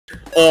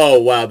Oh,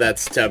 wow,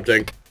 that's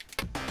tempting.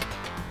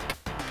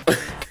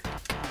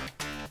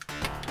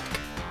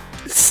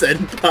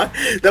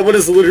 Senpai? That one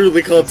is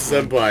literally called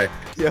Senpai.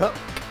 Yep.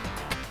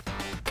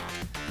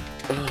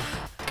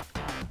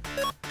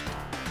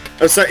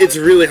 I'm sorry, it's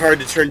really hard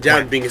to turn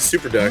down being a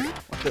super duck.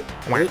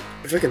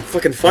 If I can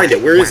fucking find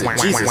it, where is it?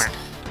 Jesus.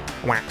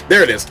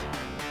 There it is.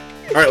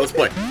 Alright, let's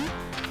play.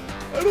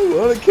 I don't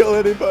want to kill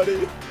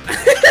anybody.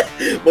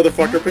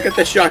 Motherfucker, pick up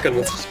that shotgun,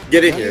 let's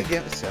get in here.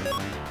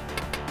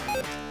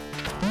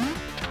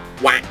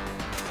 Whack.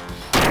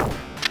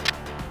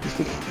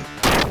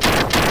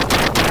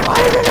 Why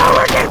is it not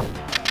working?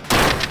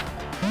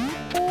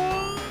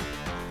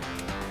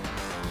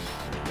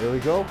 There we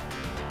go.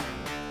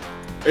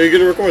 Are you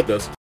gonna record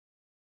this?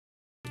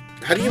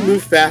 How do you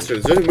move faster?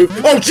 This doesn't move.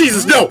 Oh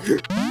Jesus, no!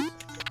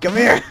 Come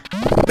here.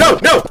 No,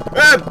 no!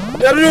 I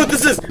don't know what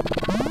this is.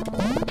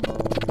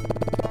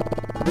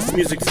 This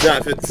music does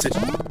not fit the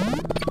situation.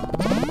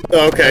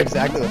 Oh, okay. That's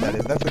exactly what that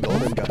is. That's the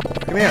golden gun.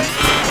 Come here.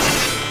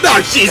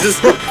 Oh Jesus!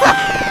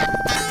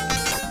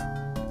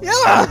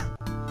 Yeah.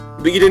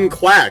 But you didn't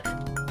quack.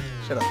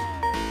 Shut up.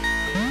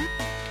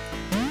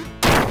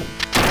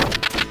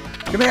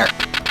 Come here.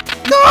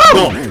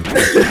 No!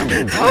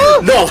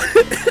 No! No!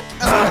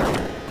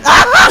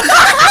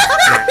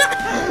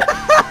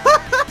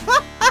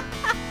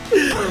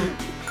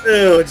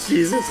 Oh,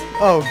 Jesus.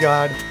 Oh,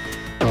 God.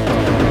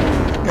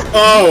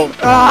 Oh!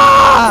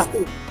 Ah!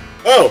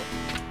 Oh!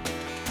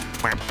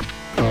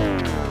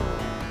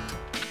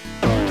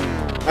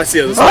 I see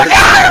how this Oh, works.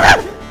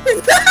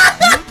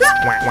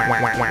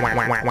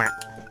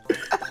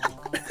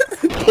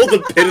 Pull the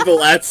pin at the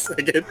last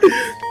second.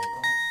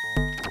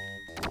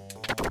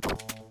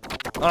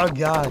 Oh,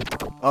 God.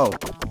 Oh.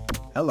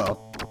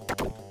 Hello.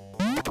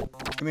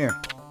 Come here.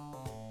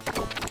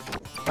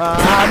 No!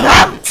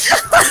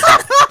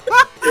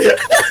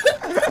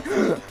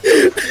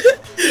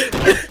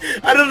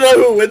 I don't know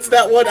who wins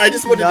that one. I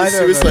just wanted to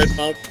suicide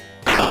bomb.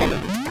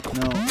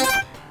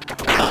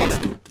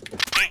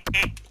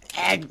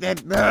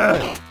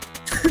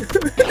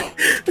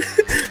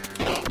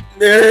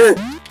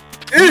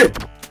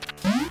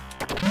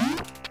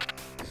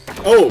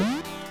 Oh.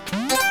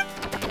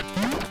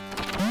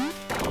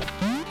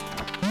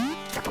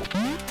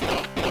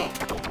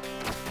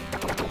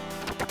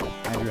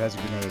 Andrew has a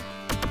grenade.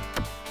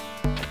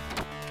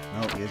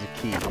 No, he has a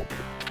key.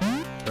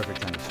 Perfect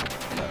time to shoot.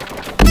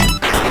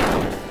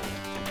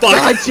 Fuck!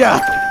 Gotcha!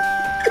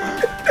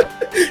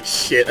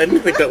 Shit, I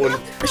didn't think that one.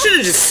 I should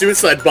have just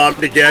suicide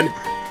bombed again.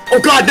 Oh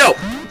God, no!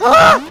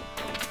 Ah!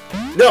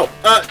 No,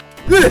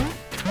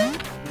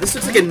 this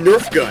looks like a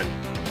Nerf gun.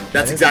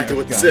 That's exactly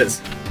what this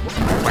is.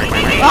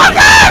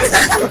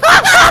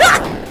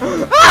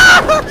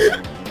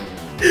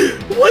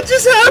 What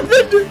just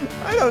happened?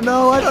 I don't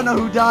know. I don't know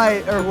who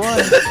died or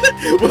won.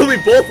 Well, we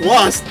both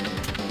lost.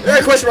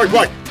 Question mark,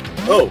 what?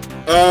 Oh,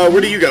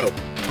 where do you go?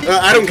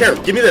 I don't care.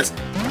 Give me this.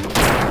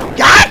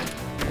 God!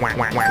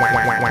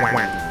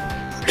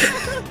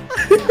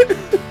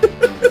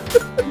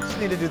 Just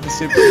need to do the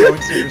super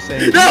going Super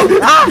Saiyan. No!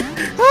 Ah!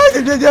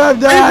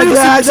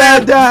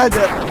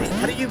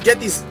 How do you get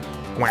these?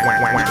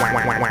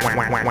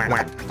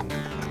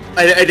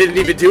 I didn't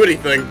even do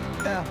anything.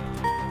 Yeah.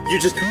 You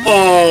just.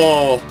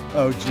 Oh.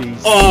 Oh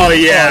jeez. Oh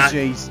yeah. Oh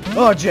jeez.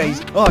 Oh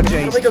jeez. Oh How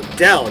jeez. do I go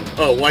down?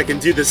 Oh, well, I can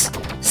do this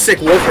sick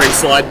Warframe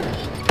slide.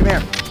 Come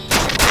here.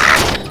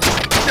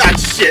 Ah,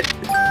 shit.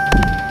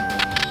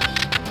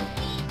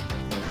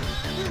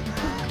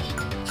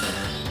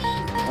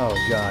 Oh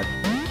god.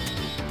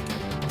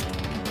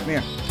 Come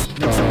here.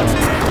 No.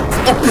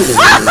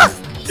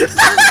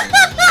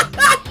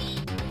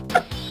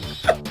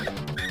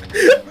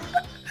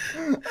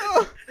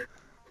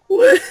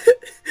 What?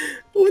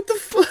 What the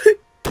fuck?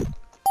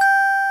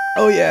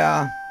 Oh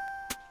yeah.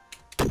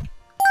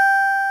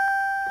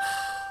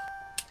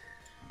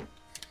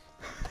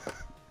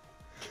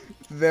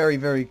 Very,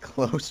 very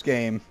close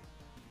game.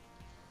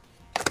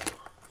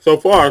 So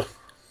far.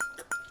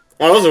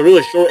 That was a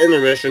really short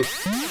intermission.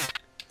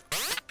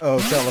 Oh,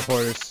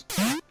 teleporters.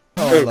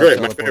 Oh, I Oh, love great,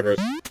 my teleporters. favorite.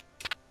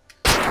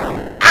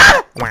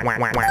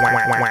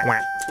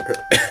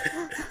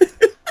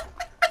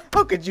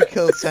 How could you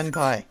kill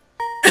Senpai?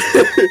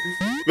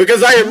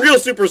 Because I am real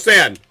Super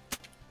Saiyan.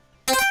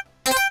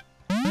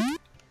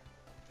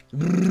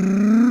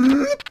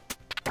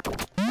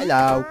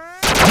 Hello.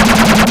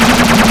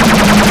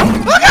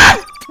 Oh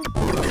god!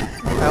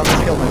 I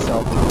almost killed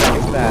myself. That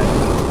was bad.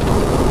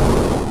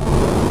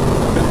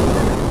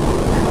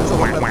 That's a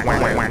lot of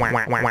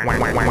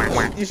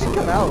fire. You should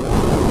come out.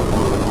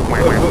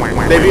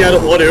 Maybe I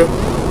don't want to.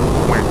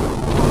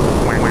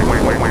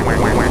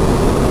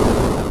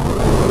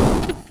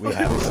 We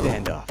have a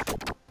standoff.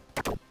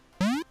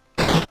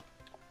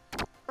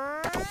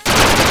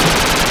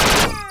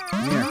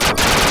 Come here.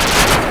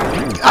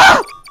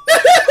 Ah!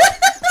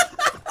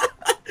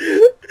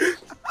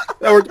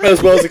 That worked about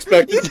as well as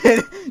expected.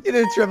 You did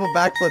a triple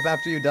backflip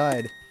after you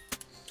died.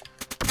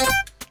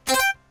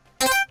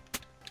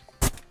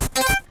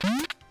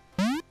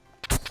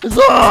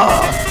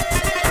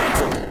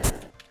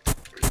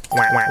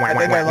 I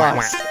think I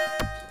lost.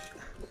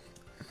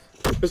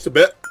 Just a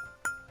bit.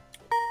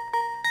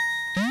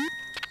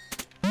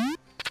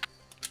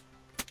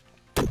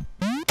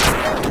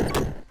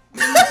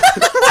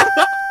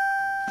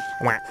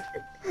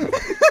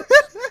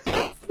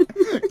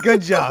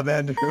 Good job,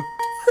 Andrew.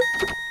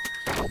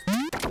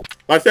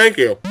 Why, thank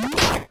you.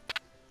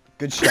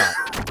 Good shot.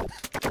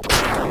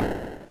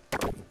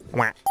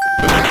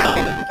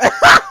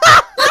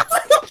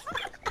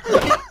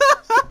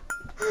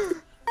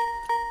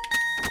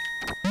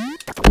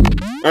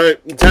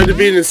 Alright, time to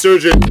be an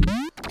insurgent.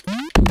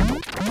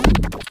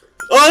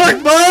 Oh,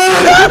 Akbar!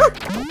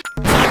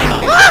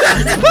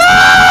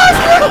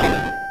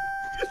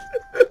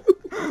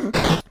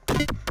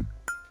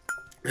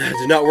 That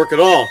did not work at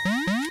all.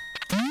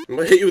 I'm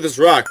gonna hit you with this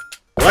rock.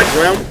 Will I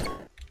drown?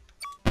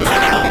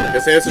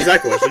 Guess that answers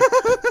that question.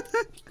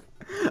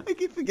 I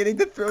keep forgetting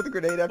to throw the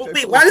grenade after.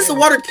 Wait, why does the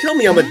water kill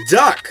me? I'm a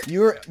duck.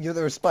 You're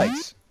there were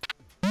spikes.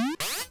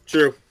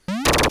 True.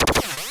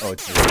 Oh,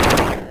 it's true.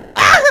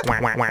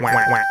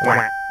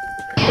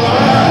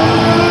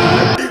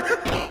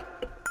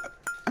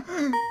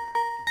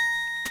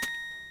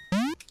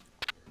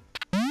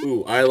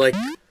 Ooh, I like...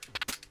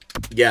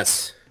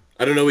 Yes.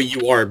 I don't know what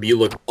you are, but you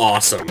look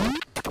awesome.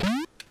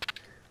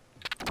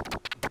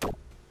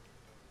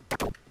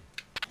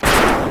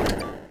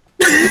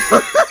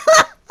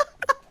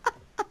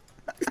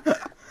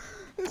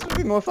 This would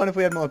be more fun if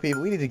we had more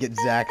people. We need to get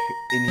Zach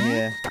in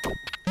here.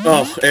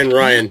 Oh, and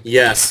Ryan,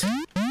 yes.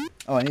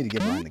 Oh, I need to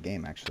give Ryan the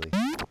game, actually.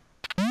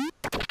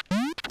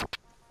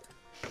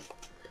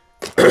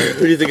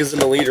 Who do you think is in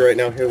the lead right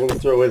now? Here, let me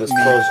throw away this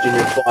Carl's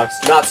Jr. box.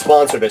 Not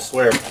sponsored, I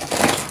swear.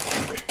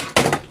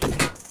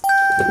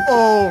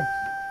 Oh!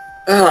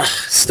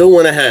 Still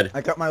went ahead.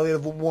 I got my lead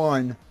of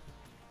 1.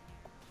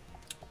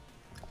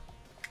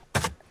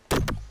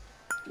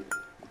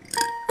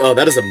 Oh,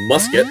 that is a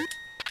musket.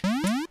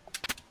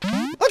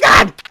 Oh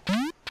God!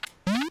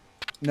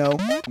 No,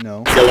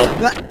 no. Yellow.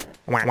 That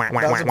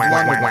was a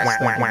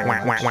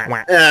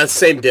blunder.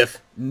 Same diff.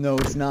 No,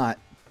 it's not.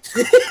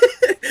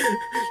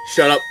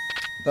 Shut up.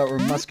 If that were a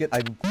musket,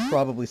 I'd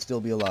probably still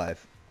be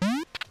alive.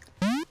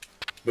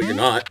 But you're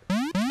not.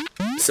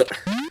 So...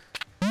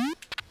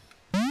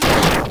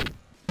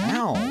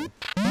 Ow.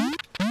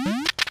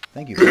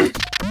 Thank you.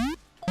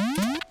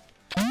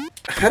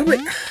 How do I...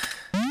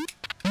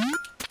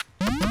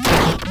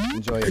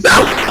 Enjoy it. No!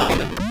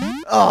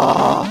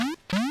 Oh!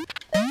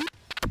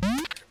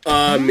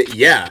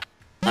 Yeah.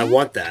 I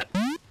want that.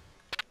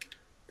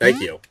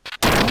 Thank you.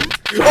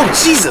 Oh,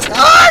 Jesus!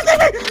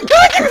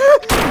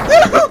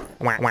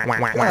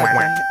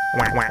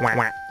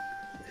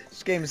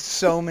 This game is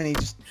so many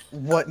just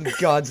what in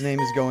God's name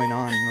is going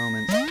on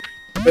moments.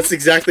 That's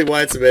exactly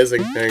why it's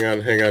amazing. Hang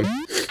on, hang on.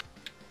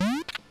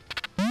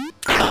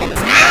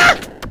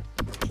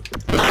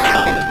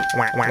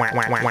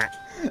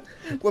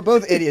 We're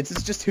both idiots.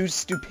 It's just whose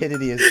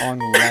stupidity is on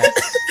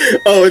less.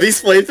 Oh, are these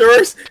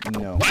flamethrowers?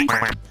 No.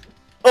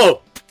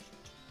 Oh!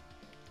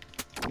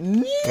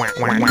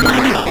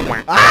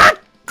 Ah!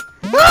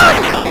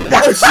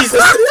 Oh,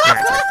 Jesus!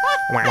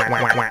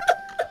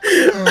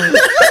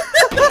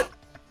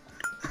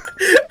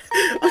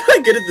 I'm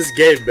not good at this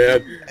game,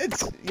 man.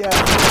 It's... yeah.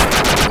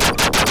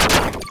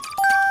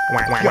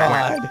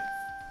 God.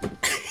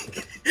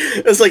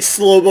 It's like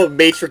slow-mo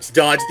Matrix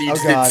dodge that you Oh,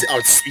 just God. didn't...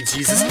 Oh, sweet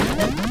Jesus.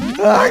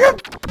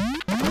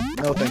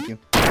 No, thank you.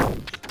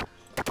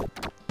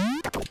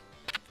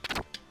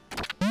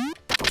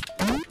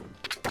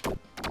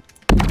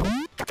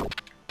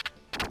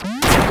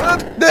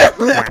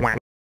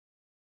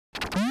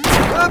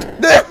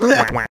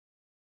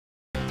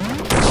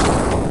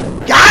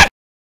 God!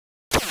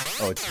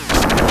 Oh, it's...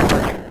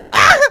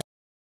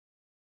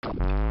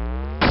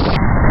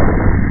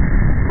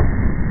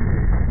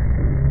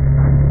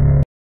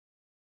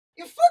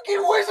 You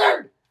fucking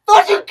wizard!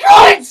 Fucking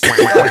cunts!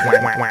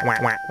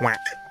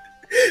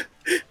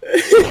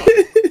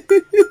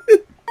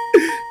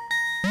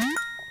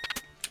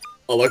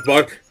 Allah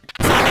Akbar.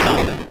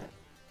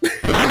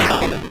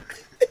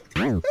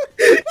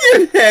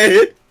 Your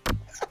head!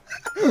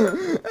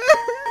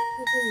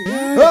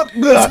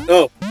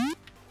 Oh.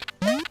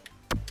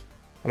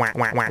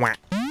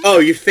 Oh,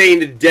 you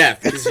feigned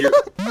death because you're...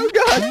 Oh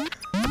God!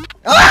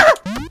 Ah!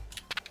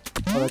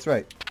 Oh, that's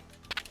right.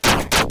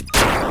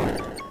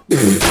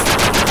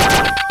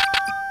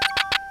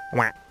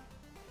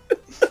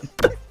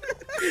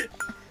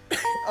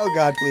 Oh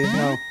God, please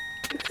no.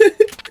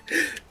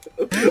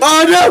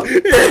 Oh no!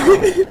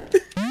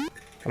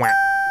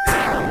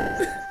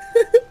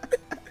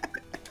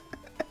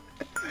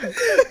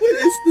 What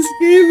is this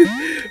game?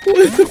 What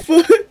the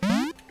fuck?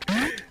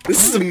 This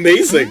is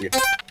amazing.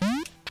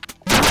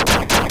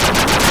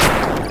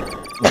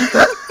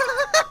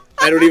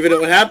 I don't even know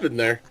what happened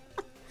there.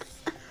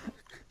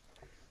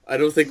 I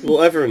don't think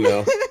we'll ever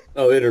know.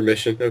 Oh,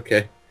 intermission.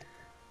 Okay.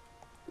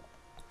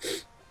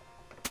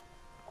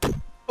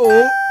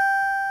 Oh!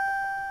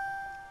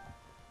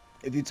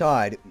 If you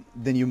tied,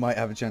 then you might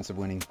have a chance of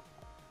winning.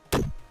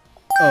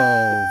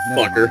 Oh,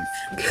 never Fucker.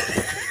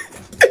 mind.